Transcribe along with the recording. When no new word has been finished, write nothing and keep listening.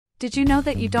Did you know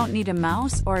that you don't need a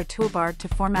mouse or a toolbar to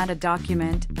format a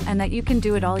document, and that you can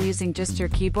do it all using just your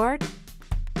keyboard?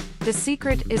 The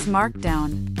secret is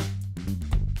Markdown.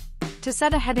 To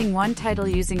set a heading 1 title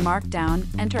using Markdown,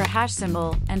 enter a hash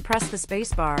symbol and press the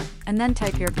spacebar, and then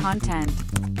type your content.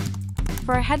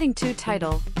 For a heading 2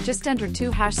 title, just enter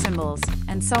 2 hash symbols,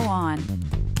 and so on.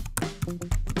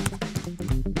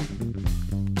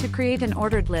 To create an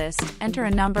ordered list, enter a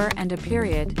number and a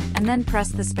period, and then press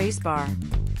the spacebar.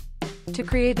 To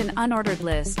create an unordered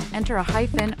list, enter a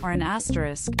hyphen or an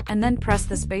asterisk, and then press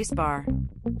the spacebar.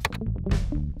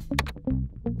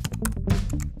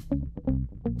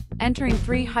 Entering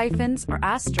 3 hyphens or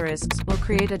asterisks will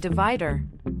create a divider.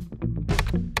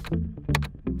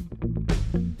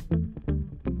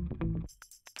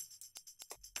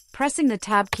 Pressing the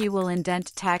Tab key will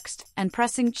indent text, and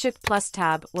pressing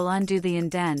Shift+Tab will undo the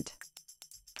indent.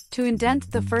 To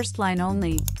indent the first line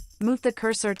only, move the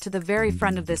cursor to the very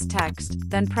front of this text,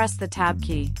 then press the Tab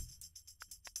key.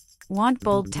 Want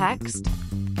bold text?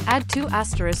 Add 2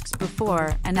 asterisks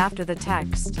before and after the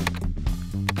text.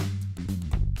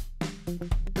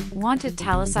 Want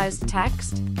italicized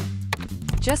text?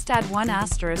 Just add 1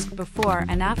 asterisk before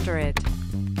and after it.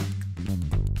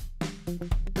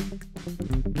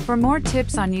 For more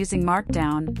tips on using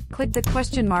Markdown, click the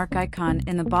question mark icon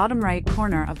in the bottom right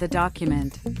corner of the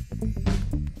document.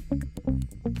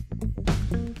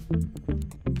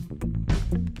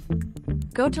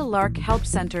 Go to Lark Help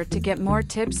Center to get more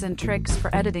tips and tricks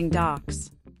for editing docs.